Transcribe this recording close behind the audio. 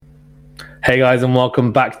Hey guys, and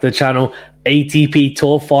welcome back to the channel. ATP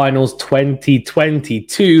Tour Finals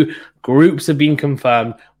 2022 groups have been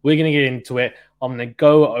confirmed. We're going to get into it. I'm going to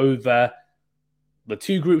go over the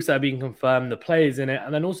two groups that have been confirmed, the players in it,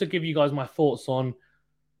 and then also give you guys my thoughts on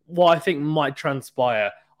what I think might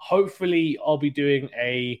transpire. Hopefully, I'll be doing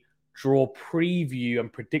a draw preview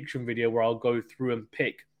and prediction video where I'll go through and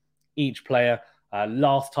pick each player.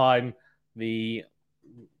 Last time, the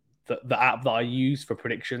app that I used for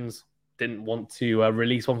predictions didn't want to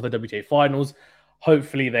release one for the WTA finals.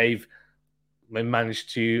 Hopefully they've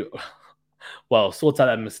managed to sort out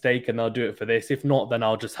that mistake and they'll do it for this. If not, then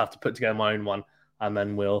I'll just have to put together my own one and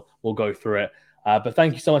then we'll go through it. But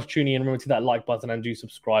thank you so much for tuning in. Remember to hit that like button and do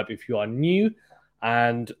subscribe if you are new.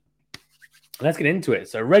 And let's get into it.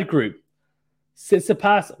 So red group: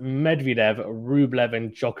 Tsitsipas, Medvedev, Rublev,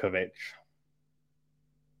 and Djokovic.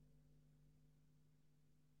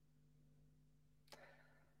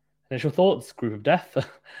 Initial thoughts: group of death.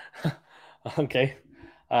 Okay.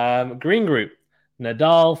 Green group: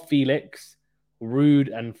 Nadal, Felix,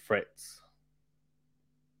 Ruud, and Fritz.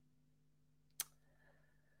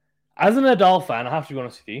 As a Nadal fan, I have to be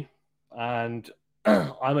honest with you, and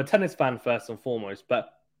I'm a tennis fan first and foremost, but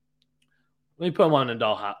let me put on my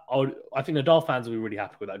Nadal hat. I think Nadal fans will be really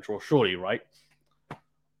happy with that draw, surely, right?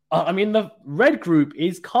 I mean, the red group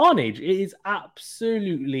is carnage. It is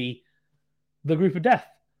absolutely the group of death.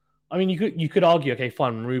 I mean, you could argue, okay,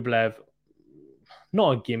 fine, Rublev,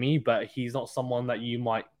 not a gimme, but he's not someone that you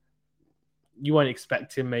won't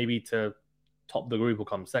expect him maybe to top the group or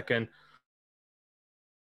come second.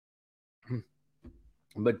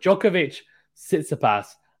 But Djokovic,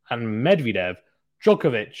 Tsitsipas, and Medvedev.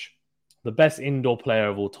 Djokovic, the best indoor player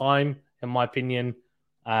of all time, in my opinion,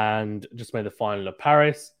 and just made the final of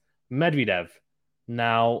Paris. Medvedev,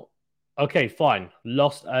 now, okay, fine,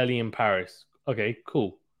 lost early in Paris. Okay,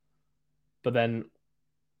 cool. But then,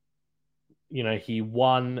 he's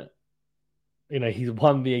won the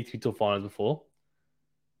ATP Tour Finals before.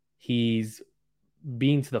 He's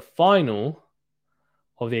been to the final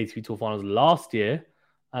of the ATP Tour Finals last year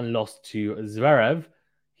and lost to Zverev.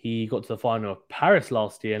 He got to the final of Paris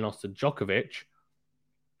last year and lost to Djokovic.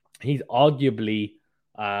 He's arguably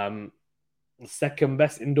the second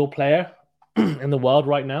best indoor player in the world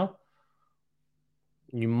right now,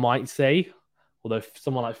 you might say. Although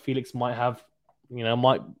someone like Felix might have,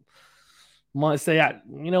 might say,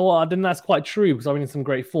 you know what, I think that's quite true because I'm in some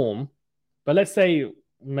great form. But let's say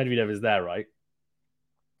Medvedev is there, right?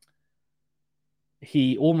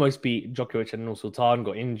 He almost beat Djokovic and Nur Sultan,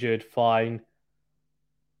 got injured, fine.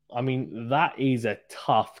 I mean, that is a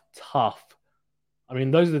tough. I mean,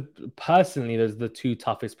 those are the two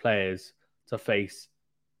toughest players to face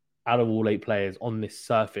out of all 8 players on this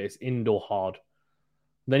surface, indoor hard.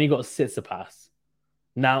 Then you got Tsitsipas.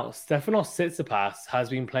 Now, Stefanos Tsitsipas has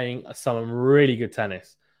been playing some really good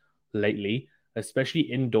tennis lately, especially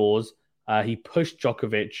indoors. He pushed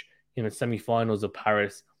Djokovic in the semifinals of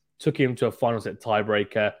Paris, took him to a final set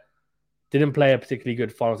tiebreaker. Didn't play a particularly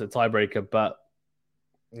good final set tiebreaker, but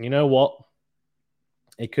you know what?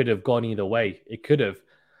 It could have gone either way. It could have.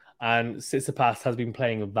 And Tsitsipas has been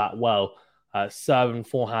playing that well. Serve and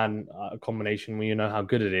forehand combination, you know how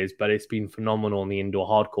good it is, but it's been phenomenal in the indoor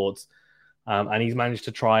hard courts. And he's managed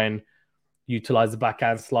to try and utilize the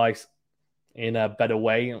backhand slice in a better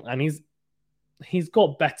way. And he's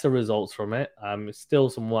got better results from it. Still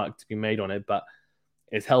some work to be made on it, but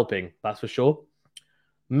it's helping, that's for sure.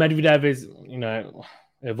 Medvedev is,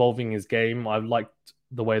 evolving his game. I've liked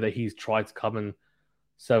the way that he's tried to come and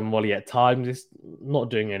serve volley at times. It's not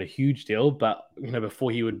doing it a huge deal, but,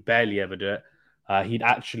 before he would barely ever do it. He'd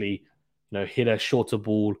actually, hit a shorter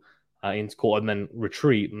ball into court and then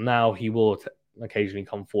retreat. Now he will occasionally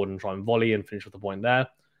come forward and try and volley and finish with the point there.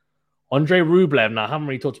 Andrei Rublev, now I haven't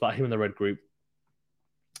really talked about him in the red group.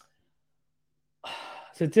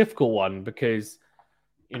 It's a difficult one because,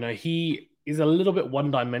 he is a little bit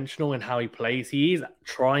one-dimensional in how he plays. He is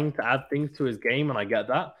trying to add things to his game, and I get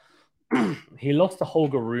that. He lost to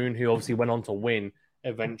Holger Rune, who obviously went on to win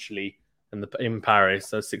eventually in Paris,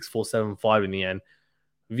 so 6-4, 7-5 in the end.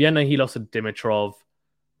 Vienna, he lost to Dimitrov,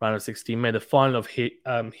 round of 16, made the final of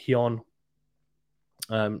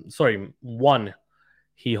won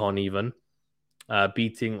Hihon even,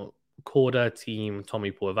 beating Korda team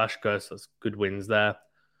Tommy Poivashka, so that's good wins there.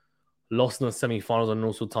 Lost in the semi-finals on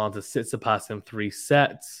Nur Sultan to Tsitsipas in 3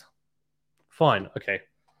 sets. Fine, okay.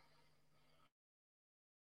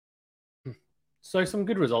 So some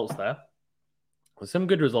good results there. Some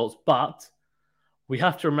good results, but we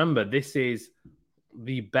have to remember this is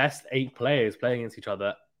the best 8 players playing against each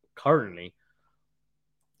other currently.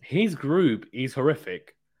 His group is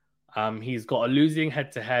horrific. He's got a losing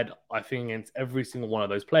head-to-head, I think, against every single one of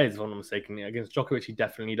those players, if I'm not mistaken. Against Djokovic, he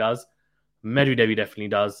definitely does. Medvedev, he definitely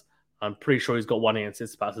does. I'm pretty sure he's got one against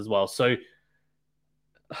Tsitsipas as well. So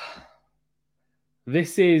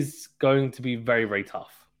this is going to be very, very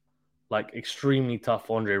tough. Like, extremely tough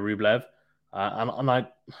for Andrei Rublev.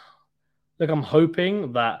 I'm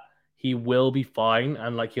hoping that he will be fine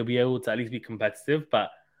and like he'll be able to at least be competitive. But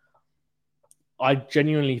I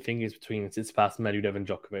genuinely think it's between Tsitsipas, Medvedev, and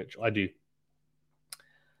Djokovic. I do.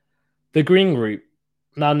 The green group.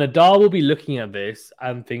 Now, Nadal will be looking at this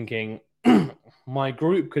and thinking, my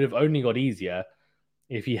group could have only got easier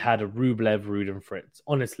if he had a Rublev, Ruud, and Fritz.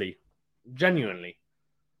 Honestly, genuinely.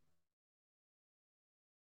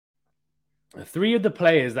 Three of the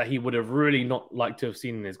players that he would have really not liked to have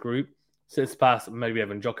seen in his group, Tsitsipas,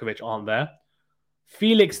 Medvedev, and Djokovic, aren't there.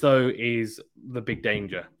 Felix, though, is the big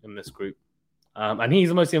danger in this group. And he's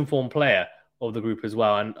the most informed player of the group as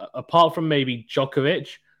well. And apart from maybe Djokovic,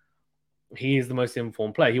 he is the most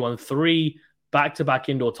informed player. He won 3 back-to-back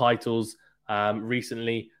indoor titles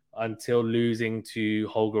recently until losing to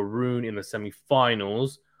Holger Rune in the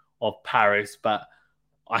semi-finals of Paris. But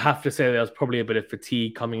I have to say there was probably a bit of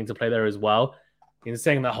fatigue coming into play there as well. In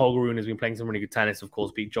saying that, Holger Rune has been playing some really good tennis, of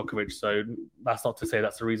course, beat Djokovic. So that's not to say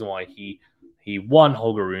that's the reason why he won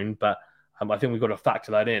Holger Rune, but I think we've got to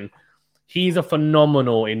factor that in. He's a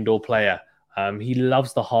phenomenal indoor player. He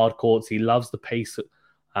loves the hard courts. He loves the pace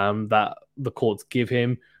that the courts give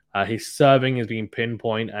him. His serving is being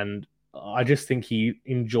pinpoint, and I just think he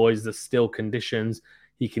enjoys the still conditions.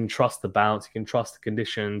 He can trust the bounce. He can trust the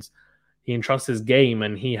conditions. He can trust his game,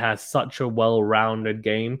 and he has such a well-rounded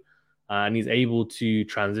game, and he's able to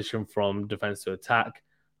transition from defense to attack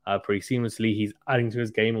pretty seamlessly. He's adding to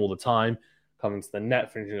his game all the time, coming to the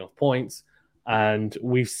net, finishing off points, and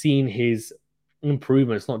we've seen his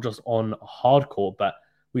improvements not just on hard court, but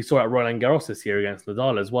we saw at Roland Garros this year against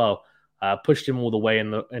Nadal as well. Pushed him all the way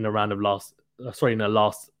in the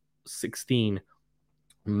last 16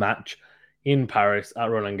 match in Paris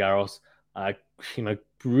at Roland Garros.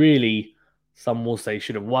 Really, some will say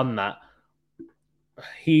should have won that.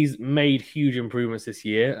 He's made huge improvements this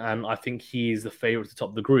year, and I think he's the favorite to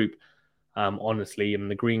top the group. Honestly, in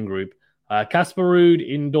the green group, Casper Ruud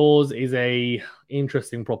indoors is a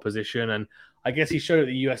interesting proposition, and I guess he showed at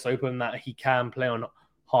the US Open that he can play on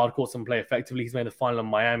hard courts and play effectively. He's made the final in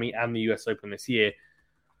Miami and the US Open this year.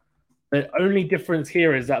 The only difference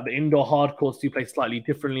here is that the indoor hard courts do play slightly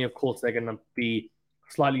differently. Of course, they're going to be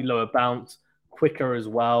slightly lower bounce, quicker as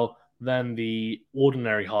well than the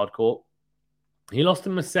ordinary hard court. He lost to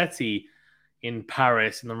Musetti in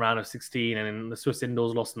Paris in the round of 16, and in the Swiss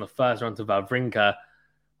indoors lost in the first round to Wawrinka.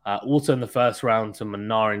 Also in the first round to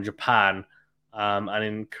Manar in Japan. And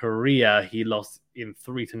in Korea, he lost in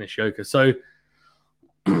 3 to Nishioka. So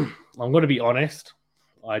I'm going to be honest.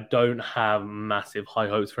 I don't have massive high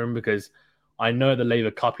hopes for him because I know the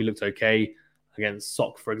Laver Cup he looked okay against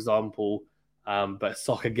Sok, for example. But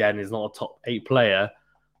Sok, again, is not a top 8 player.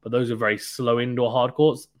 But those are very slow indoor hard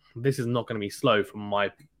courts. This is not going to be slow from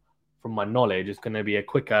my knowledge. It's going to be a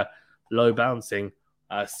quicker, low bouncing,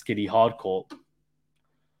 skiddy hard court.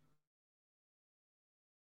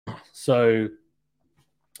 So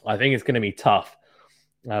I think it's going to be tough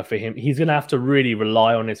for him. He's going to have to really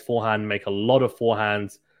rely on his forehand, make a lot of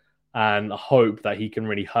forehands, and hope that he can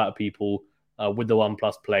really hurt people with the 1+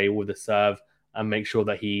 play, with the serve, and make sure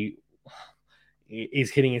that he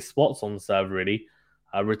is hitting his spots on the serve, really.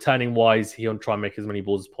 Returning wise, he'll try and make as many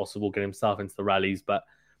balls as possible, get himself into the rallies, but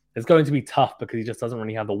it's going to be tough because he just doesn't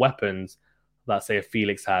really have the weapons that, say, a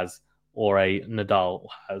Felix has or a Nadal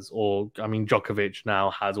has, or, I mean, Djokovic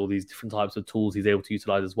now has all these different types of tools he's able to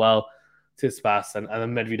utilize as well. Tsitsipas and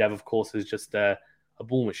then Medvedev, of course, is just a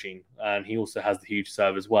ball machine, and he also has the huge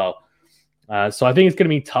serve as well. So I think it's going to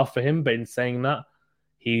be tough for him, but in saying that,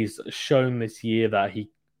 he's shown this year that he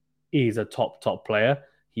is a top player.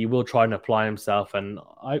 He will try and apply himself, and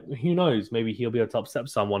who knows, maybe he'll be able to upset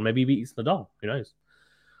someone. Maybe he beats Nadal. Who knows?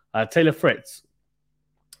 Taylor Fritz.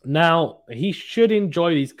 Now, he should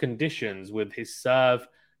enjoy these conditions with his serve.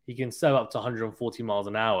 He can serve up to 140 miles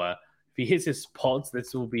an hour. If he hits his spots,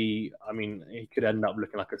 this will be, I mean, he could end up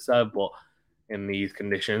looking like a serve bot in these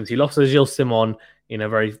conditions. He lost to Gilles Simon in a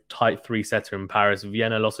very tight 3-setter in Paris.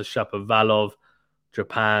 Vienna lost to Shapovalov.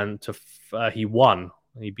 Japan, he won.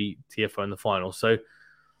 He beat TFO in the final. So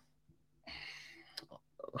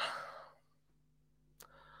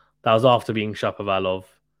that was after being Shapovalov.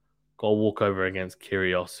 Got a walkover against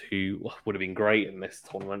Kyrgios, who would have been great in this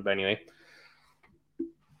tournament. But anyway,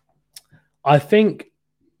 I think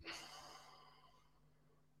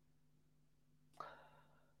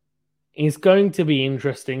It's going to be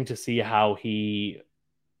interesting to see how he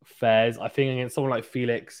fares. I think against someone like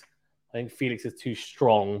Felix, I think Felix is too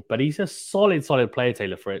strong, but he's a solid player,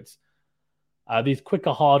 Taylor Fritz. These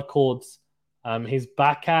quicker hard courts, his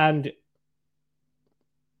backhand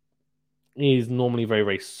is normally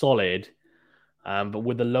very solid. But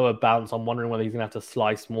with the lower bounce, I'm wondering whether he's going to have to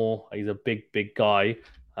slice more. He's a big guy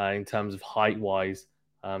in terms of height wise.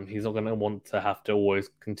 He's not going to want to have to always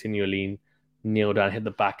continually kneel down, hit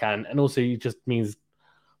the backhand. And also, it just means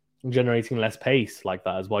generating less pace like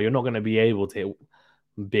that as well. You're not going to be able to hit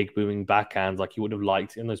big booming backhands like you would have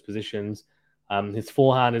liked in those positions. His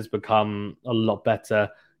forehand has become a lot better.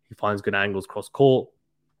 He finds good angles cross court.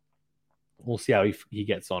 We'll see how he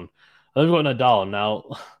gets on. And then we've got Nadal. Now,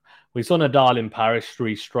 we saw Nadal in Paris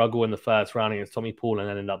struggle in the first round against Tommy Paul and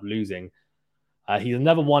then end up losing. He's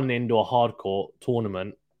never won an indoor hardcourt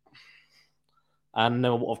tournament. And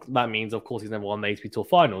that means, of course, he's never won the ATP Tour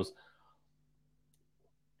finals.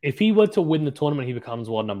 If he were to win the tournament, he becomes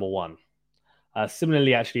world number one.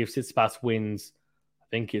 Similarly, actually, if Tsitsipas wins, I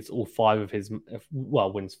think it's all five of his,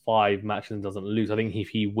 wins 5 matches and doesn't lose. I think if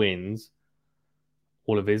he wins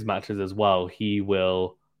all of his matches as well, he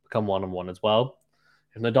will become world number one as well.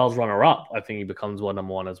 If Nadal's runner-up, I think he becomes world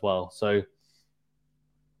number one as well. So,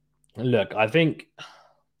 look, I think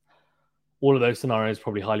all of those scenarios are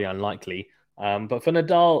probably highly unlikely. But for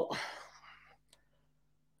Nadal,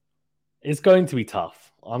 it's going to be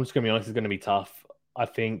tough. I'm just going to be honest, it's going to be tough. I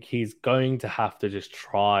think he's going to have to just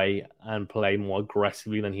try and play more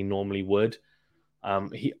aggressively than he normally would.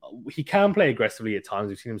 He can play aggressively at times.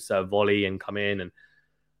 We've seen him serve volley and come in, and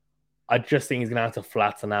I just think he's going to have to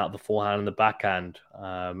flatten out the forehand and the backhand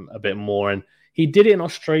a bit more. And he did it in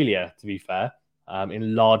Australia, to be fair,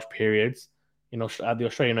 in large periods. At the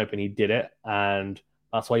Australian Open, he did it, and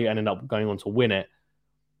that's why he ended up going on to win it.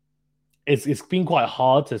 It's been quite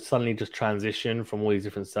hard to suddenly just transition from all these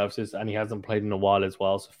different surfaces, and he hasn't played in a while as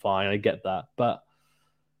well, so fine, I get that. But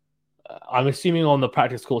I'm assuming on the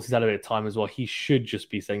practice course he's had a bit of time as well. He should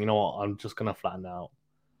just be saying, you know what, I'm just going to flatten out.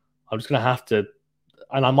 I'm just going to have to,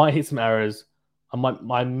 and I might hit some errors. I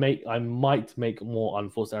might make more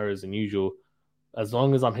unforced errors than usual. As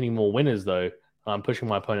long as I'm hitting more winners, though, and I'm pushing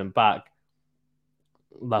my opponent back,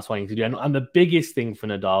 that's what I need to do. And the biggest thing for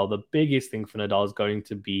Nadal is going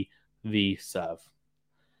to be the serve.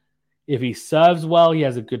 If he serves well, he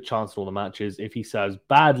has a good chance in all the matches. If he serves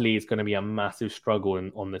badly, it's going to be a massive struggle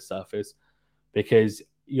on this surface, because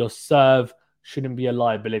your serve shouldn't be a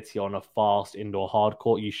liability on a fast indoor hard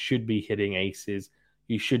court. You should be hitting aces.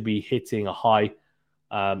 You should be hitting a high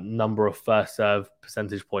number of first serve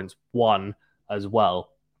percentage points won as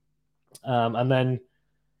well. And then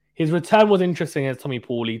his return was interesting as Tommy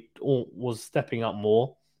Paul. He was stepping up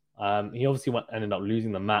more. He obviously ended up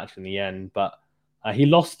losing the match in the end, but he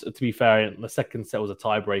lost, to be fair. The second set was a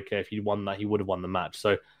tiebreaker. If he'd won that, he would have won the match.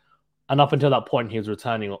 So, and up until that point, he was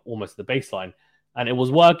returning almost to the baseline, and it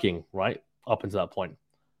was working, right? Up until that point.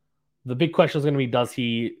 The big question is going to be, does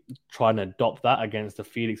he try and adopt that against a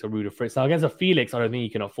Felix or Ruud Fritz? Now, against a Felix, I don't think he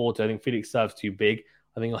can afford to. I think Felix serves too big.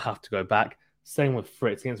 I think he'll have to go back. Same with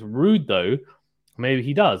Fritz. Against Ruud, though, maybe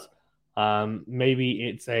he does.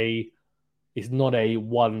 Maybe it's not a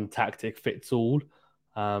one tactic fits all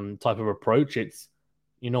type of approach. It's,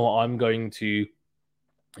 you know what, I'm going to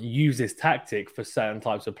use this tactic for certain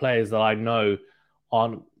types of players that I know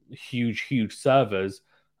aren't huge servers,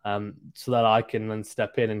 so that I can then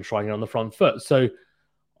step in and try and get on the front foot. So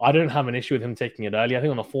I don't have an issue with him taking it early. I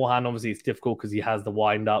think on the forehand, obviously, it's difficult because he has the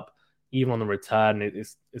wind up. Even on the return,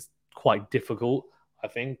 it's quite difficult. I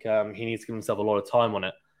think he needs to give himself a lot of time on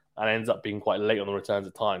it, and it ends up being quite late on the returns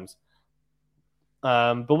at times.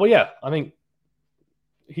 Yeah, I think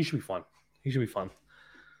he should be fine.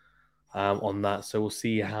 On that. So we'll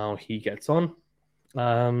see how he gets on.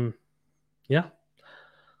 Yeah.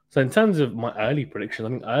 So in terms of my early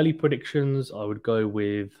predictions, I would go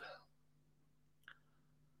with.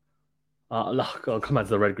 I'll come back to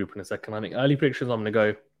the red group in a second. I think early predictions, I'm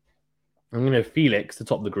going to have Felix to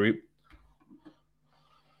top the group.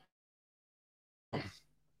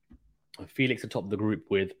 Felix to top the group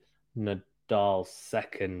with Nadal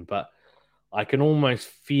second, but I can almost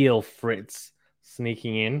feel Fritz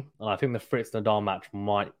sneaking in, and I think the Fritz Nadal match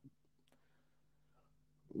might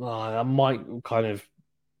kind of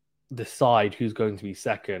decide who's going to be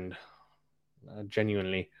second.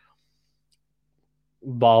 Genuinely,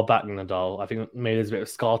 bar back Nadal. I think maybe there's a bit of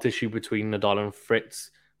scar tissue between Nadal and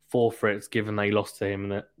Fritz for Fritz, given they lost to him in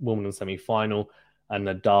the Wimbledon semi-final, and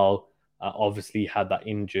Nadal obviously had that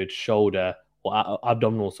injured shoulder or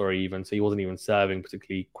abdominal, even, so he wasn't even serving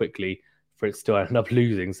particularly quickly. Fritz still ended up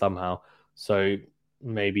losing somehow. So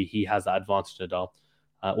maybe he has that advantage to Nadal.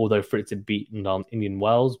 Although Fritz had beaten Indian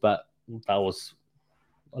Wells, but that was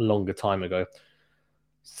a longer time ago.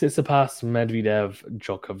 Tsitsipas, Medvedev,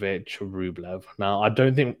 Djokovic, Rublev. Now, I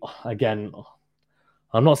don't think, again,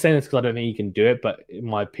 I'm not saying this because I don't think he can do it, but in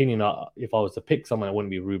my opinion, if I was to pick someone, it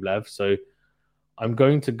wouldn't be Rublev. So I'm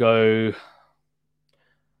going to go.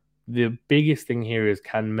 The biggest thing here is,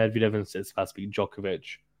 can Medvedev and Tsitsipas beat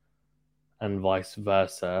Djokovic and vice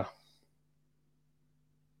versa?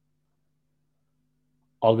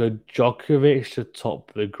 I'll go Djokovic to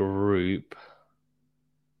top the group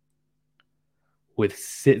with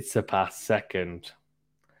Tsitsipas second.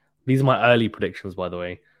 These are my early predictions, by the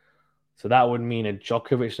way. So that would mean a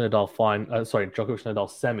Djokovic Nadal Djokovic Nadal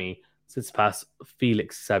semi, Tsitsipas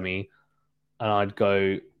Felix semi, and I'd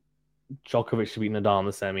go Djokovic to beat Nadal in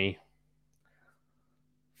the semi,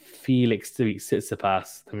 Felix to beat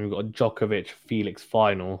Tsitsipas. Then we've got a Djokovic Felix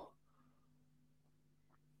final.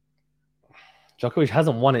 Djokovic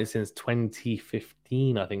hasn't won it since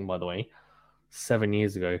 2015, I think, by the way, 7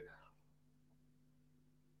 years ago.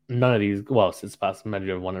 None of these, well, Tsitsipas and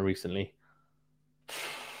Medvedev won it recently.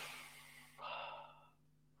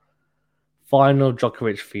 Final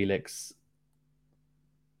Djokovic Felix.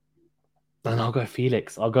 And I'll go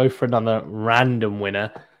Felix. I'll go for another random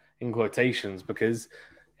winner in quotations because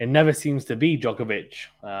it never seems to be Djokovic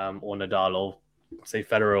or Nadal or say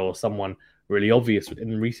Federer or someone really obvious.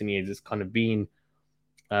 In recent years, it's kind of been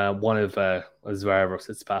one of Zverev or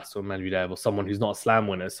Tsitsipas or Medvedev or someone who's not a slam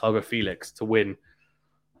winner. So I'll go Felix to win.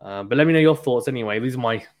 But let me know your thoughts anyway. These are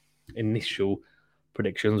my initial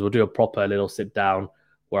predictions. We'll do a proper little sit down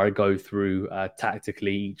where I go through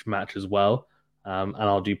tactically each match as well. And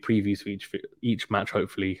I'll do previews for each match,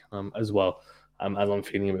 hopefully, as well, as I'm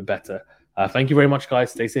feeling a bit better. Thank you very much,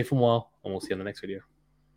 guys. Stay safe and well, and we'll see you in the next video.